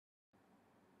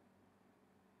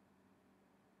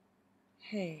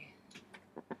Hey,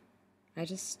 I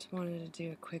just wanted to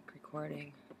do a quick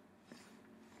recording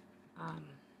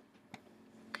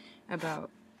about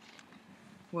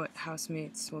what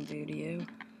housemates will do to you.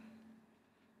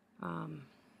 I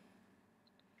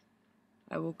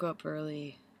woke up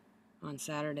early on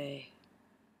Saturday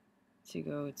to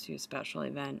go to a special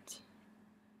event,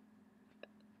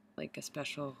 like a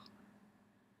special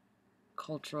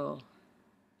cultural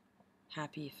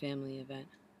happy family event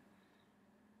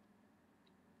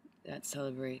that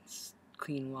celebrates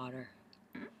clean water.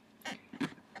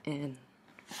 And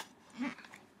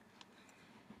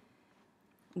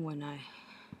when I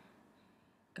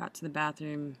got to the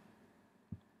bathroom,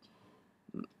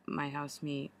 my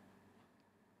housemate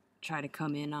tried to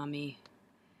come in on me,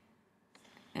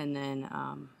 and then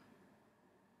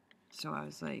so I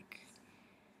was like,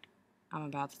 I'm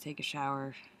about to take a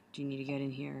shower, do you need to get in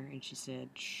here? And she said,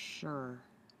 sure.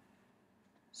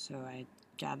 So I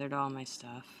gathered all my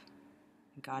stuff,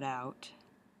 got out,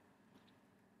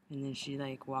 and then she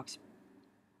walks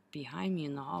behind me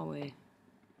in the hallway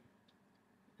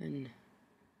and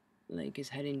is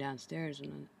heading downstairs,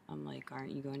 and I'm like,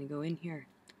 aren't you going to go in here?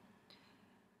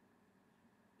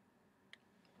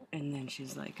 And then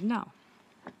she's like, no.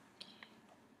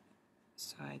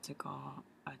 So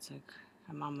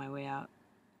I'm on my way out,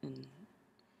 and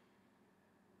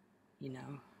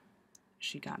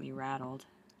she got me rattled,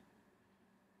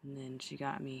 and then she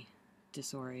got me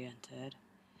disoriented,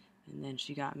 and then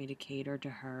she got me to cater to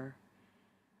her,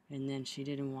 and then she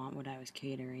didn't want what I was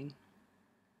catering.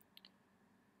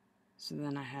 So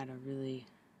then I had a really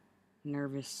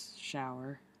nervous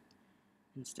shower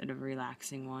instead of a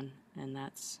relaxing one, and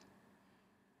that's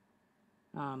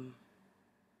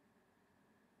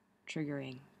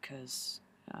triggering, because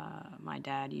my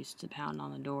dad used to pound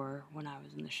on the door when I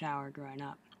was in the shower growing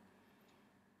up,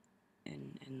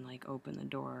 and open the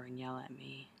door and yell at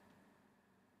me.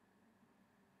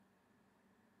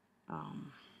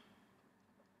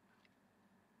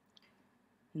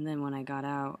 And then when I got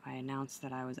out, I announced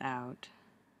that I was out,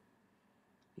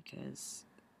 because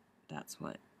that's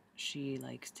what she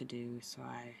likes to do, so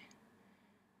I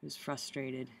was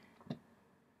frustrated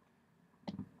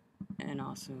and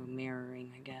also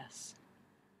mirroring, I guess.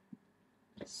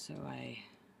 So I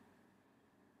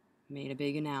made a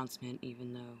big announcement,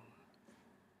 even though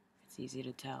it's easy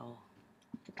to tell.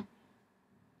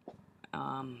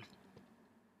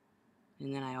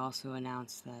 And then I also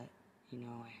announced that,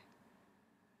 I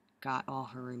got all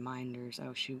her reminders.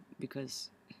 Because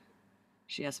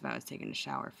she asked if I was taking a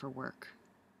shower for work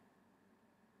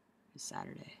this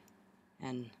Saturday.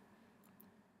 And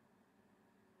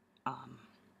I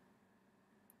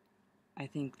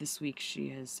think this week she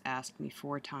has asked me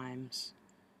 4 times,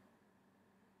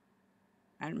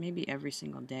 maybe every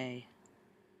single day,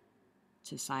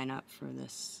 to sign up for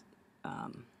this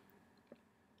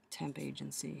temp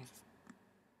agency.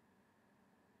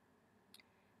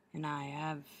 And I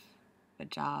have a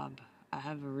job. I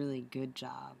have a really good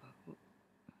job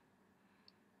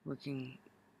working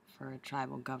for a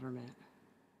tribal government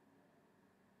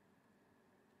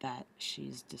that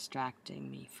she's distracting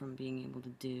me from being able to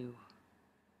do.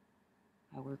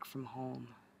 I work from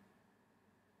home.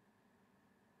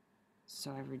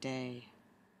 So every day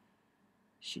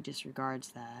she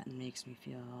disregards that and makes me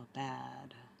feel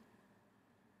bad.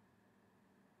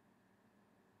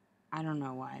 I don't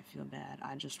know why I feel bad.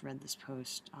 I just read this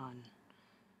post on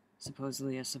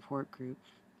supposedly a support group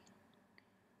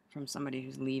from somebody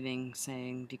who's leaving,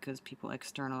 saying because people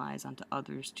externalize onto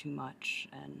others too much,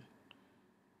 and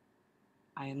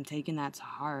I am taking that to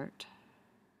heart,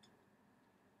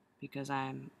 because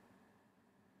I'm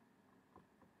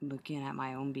looking at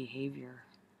my own behavior.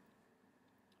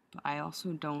 But I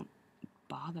also don't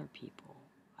bother people.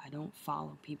 I don't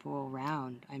follow people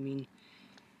around. I mean,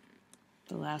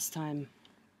 the last time,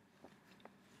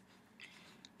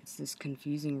 it's this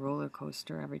confusing roller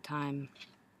coaster every time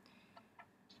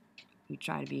we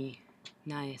try to be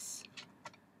nice.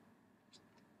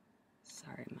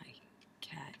 Sorry, my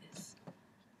cat is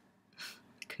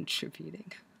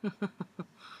contributing.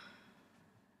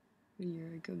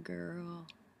 You're a good girl.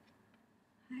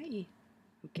 Hi.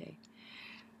 Okay.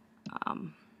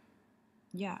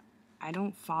 Yeah, I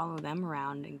don't follow them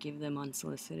around and give them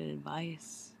unsolicited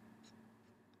advice.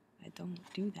 I don't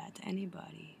do that to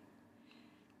anybody.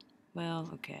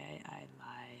 Well, okay, I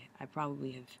lie. I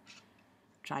probably have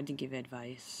tried to give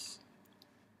advice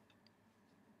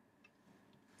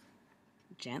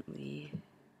gently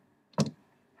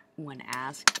when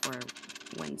asked, or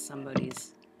when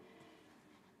somebody's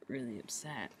really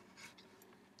upset.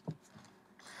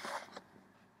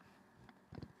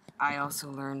 I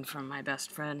also learned from my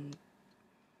best friend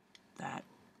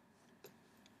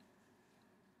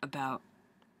about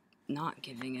not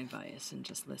giving advice and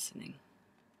just listening.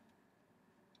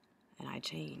 And I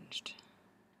changed.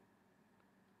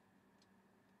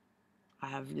 I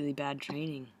have really bad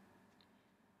training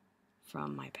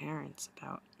from my parents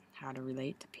about how to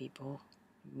relate to people.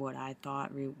 What I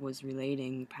thought was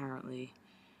relating apparently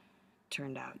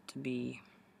turned out to be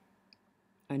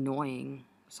annoying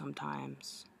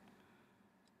sometimes.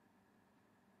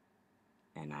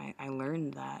 And I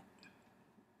learned that,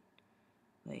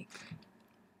 I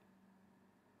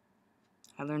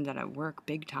learned that at work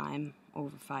big time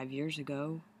over 5 years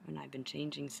ago, and I've been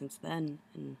changing since then.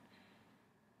 And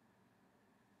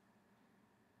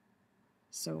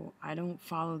so I don't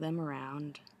follow them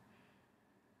around.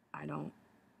 I don't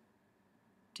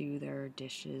do their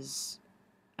dishes.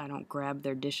 I don't grab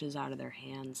their dishes out of their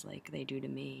hands like they do to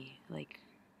me.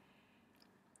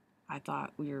 I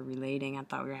thought we were relating. I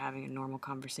thought we were having a normal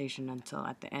conversation until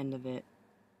at the end of it,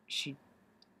 she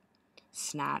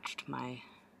snatched my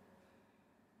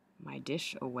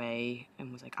dish away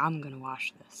and was like, I'm gonna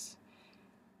wash this.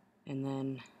 And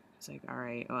then it's like, all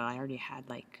right, well, I already had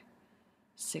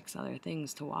 6 other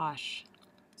things to wash.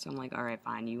 So I'm like, all right,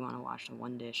 fine, you want to wash the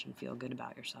one dish and feel good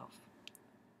about yourself.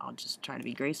 I'll just try to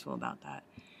be graceful about that.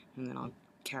 And then I'll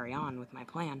carry on with my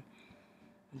plan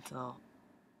until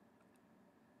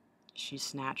she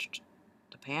snatched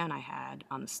the pan I had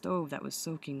on the stove that was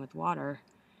soaking with water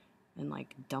and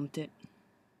dumped it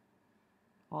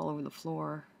all over the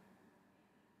floor,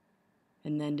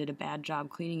 and then did a bad job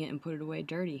cleaning it and put it away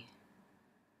dirty.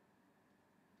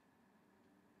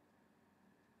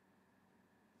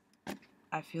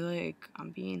 I feel like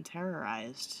I'm being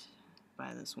terrorized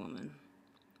by this woman.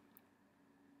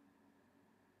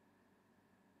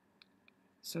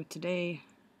 So today,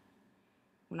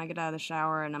 when I get out of the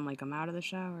shower and I'm out of the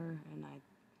shower, and I,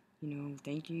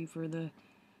 thank you for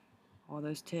all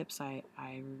those tips. I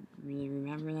really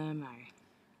remember them. I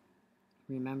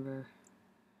remember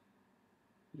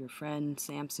your friend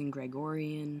Samson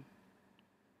Gregorian.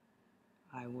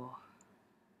 I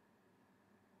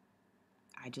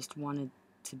just wanted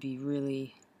to be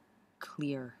really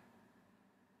clear.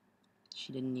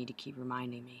 She didn't need to keep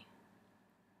reminding me.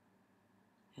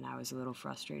 And I was a little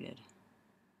frustrated.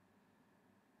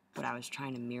 But I was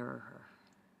trying to mirror her.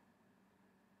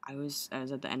 I was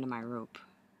at the end of my rope.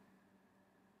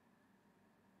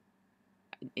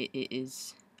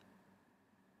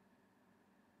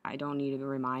 I don't need a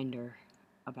reminder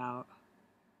about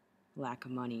lack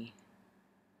of money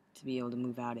to be able to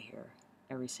move out of here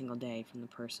every single day from the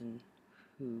person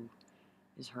who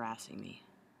is harassing me.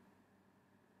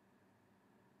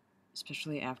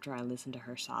 Especially after I listen to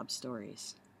her sob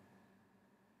stories.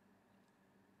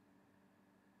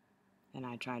 And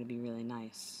I try to be really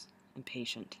nice and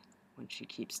patient when she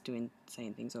keeps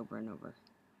saying things over and over.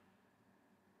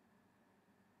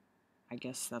 I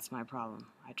guess that's my problem.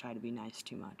 I try to be nice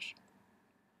too much.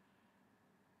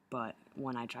 But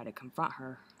when I try to confront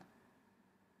her,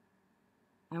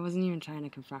 I wasn't even trying to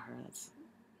confront her.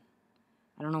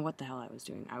 I don't know what the hell I was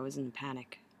doing. I was in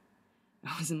panic.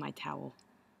 I was in my towel.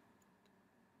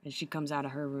 And she comes out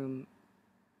of her room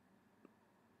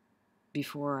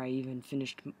before I even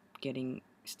finished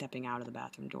stepping out of the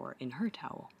bathroom door in her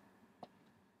towel.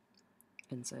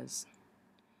 And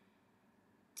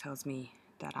tells me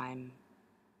that I'm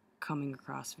coming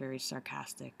across very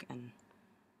sarcastic, and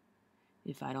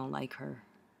if I don't like her,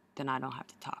 then I don't have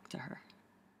to talk to her.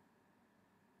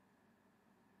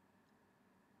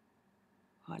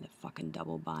 What a fucking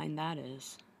double bind that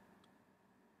is.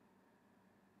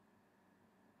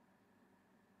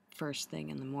 First thing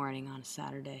in the morning on a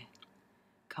Saturday,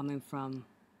 coming from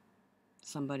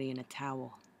somebody in a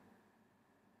towel.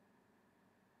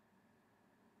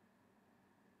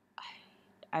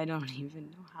 I don't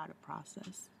even know how to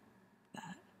process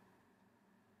that.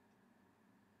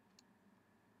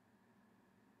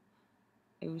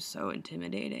 It was so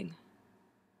intimidating.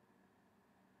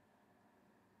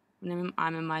 When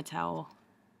I'm in my towel,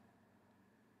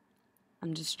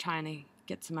 I'm just trying to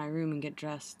get to my room and get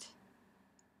dressed.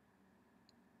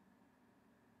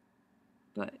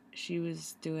 But she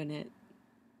was doing it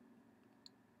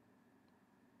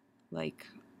like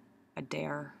a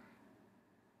dare.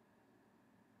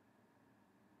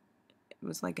 It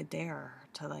was like a dare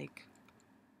to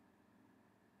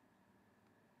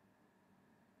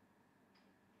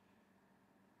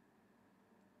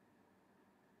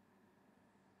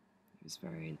It was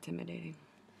very intimidating.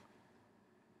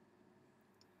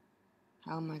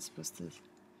 How am I supposed to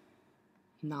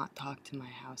not talk to my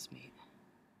housemate?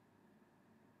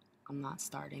 I'm not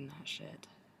starting that shit.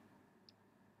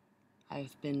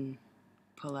 I've been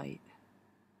polite,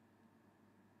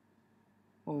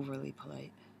 overly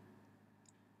polite,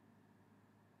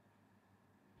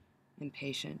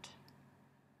 impatient.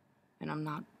 And I'm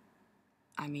not,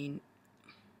 I mean,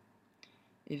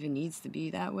 if it needs to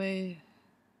be that way,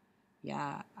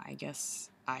 yeah, I guess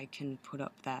I can put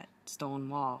up that stone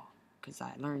wall, because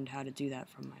I learned how to do that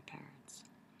from my parents,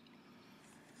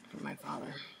 from my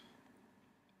father.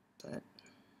 But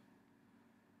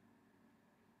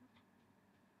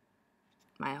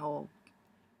my whole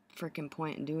freaking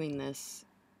point in doing this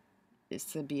is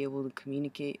to be able to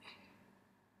communicate,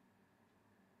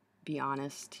 be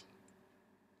honest,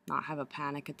 not have a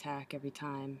panic attack every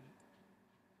time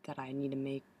that I need to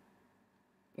make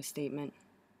a statement,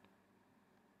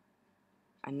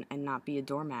 and not be a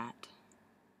doormat.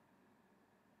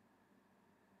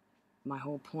 My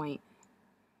whole point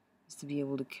is to be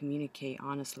able to communicate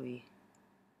honestly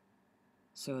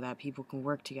so that people can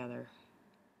work together,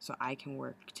 so I can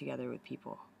work together with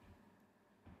people,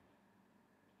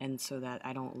 and so that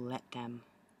I don't let them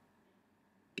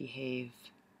behave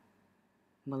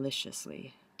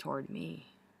maliciously toward me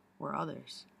or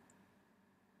others.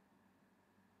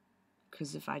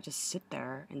 Because if I just sit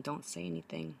there and don't say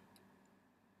anything,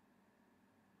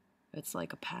 it's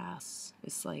like a pass.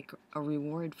 It's like a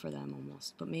reward for them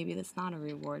almost. But maybe that's not a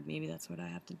reward. Maybe that's what I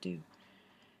have to do.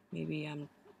 Maybe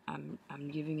I'm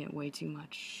giving it way too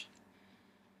much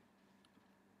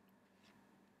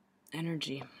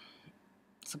energy,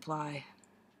 supply.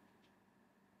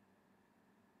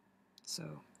 So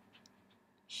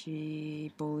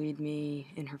she bullied me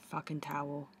in her fucking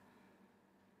towel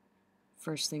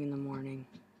first thing in the morning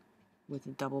with a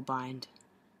double bind.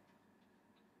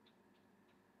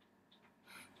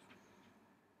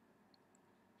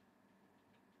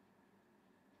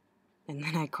 And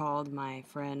then I called my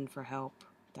friend for help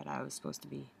that I was supposed to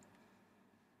be.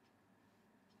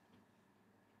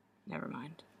 Never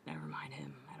mind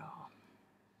him at all.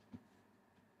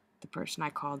 The person I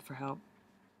called for help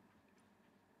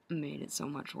made it so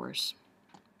much worse.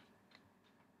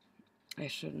 I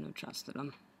shouldn't have trusted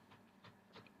him.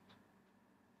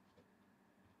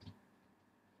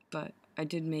 But I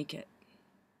did make it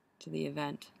to the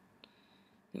event.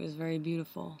 It was very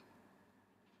beautiful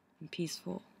and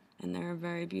peaceful, and there are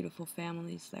very beautiful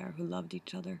families there who loved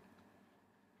each other.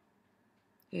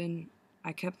 And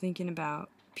I kept thinking about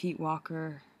Pete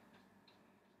Walker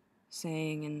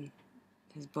saying in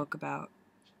his book about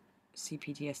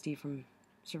CPTSD from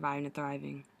Surviving and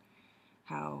Thriving,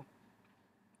 how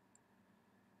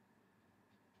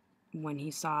when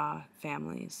he saw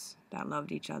families that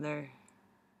loved each other,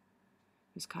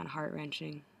 it was kind of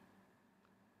heart-wrenching.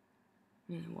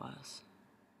 And it was.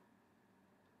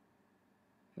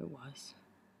 It was.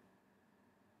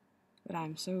 But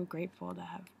I'm so grateful to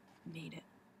have made it.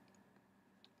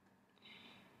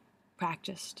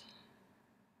 Practiced.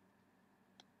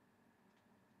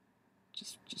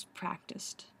 Just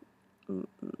practiced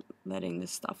letting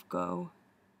this stuff go.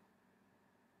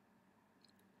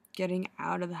 Getting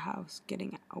out of the house,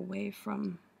 getting away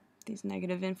from these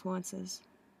negative influences.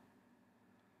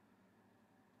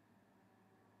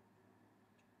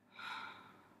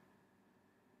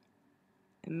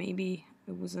 And maybe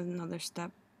it was another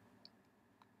step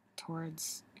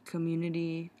towards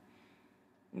community,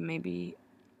 and maybe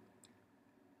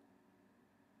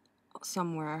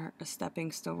somewhere a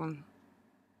stepping stone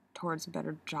towards a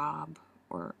better job,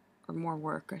 or more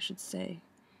work, I should say.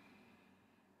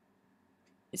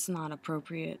 It's not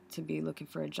appropriate to be looking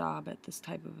for a job at this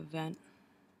type of event,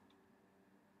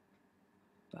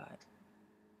 but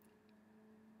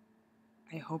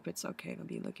I hope it's okay to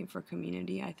be looking for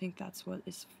community. I think that's what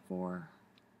it's for.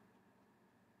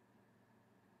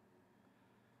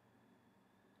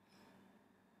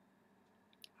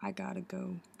 I gotta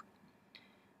go.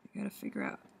 I gotta figure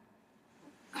out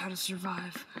how to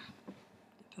survive.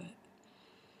 But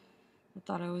I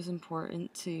thought it was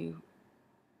important to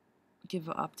give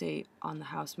an update on the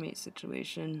housemate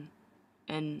situation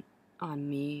and on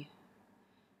me,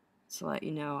 to let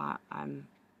you know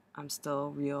I'm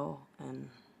still real, and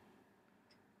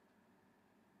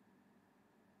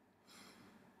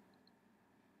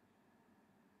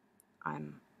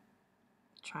I'm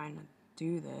trying to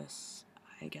do this.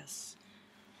 I guess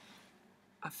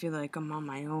I feel like I'm on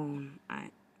my own.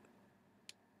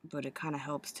 But it kind of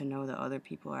helps to know that other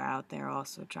people are out there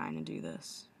also trying to do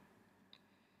this.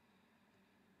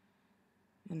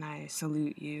 And I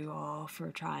salute you all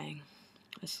for trying.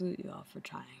 I salute you all for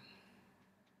trying.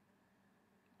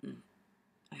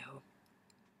 I hope.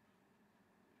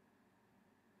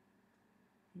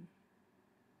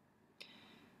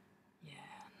 Yeah.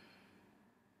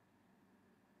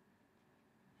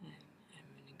 I'm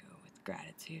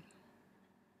gratitude.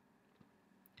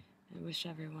 I wish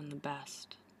everyone the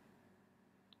best.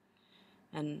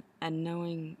 And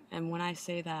when I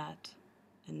say that,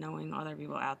 and knowing other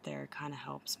people out there kind of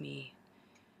helps me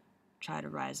try to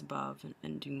rise above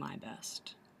and do my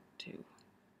best too.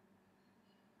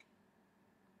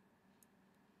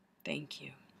 Thank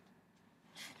you.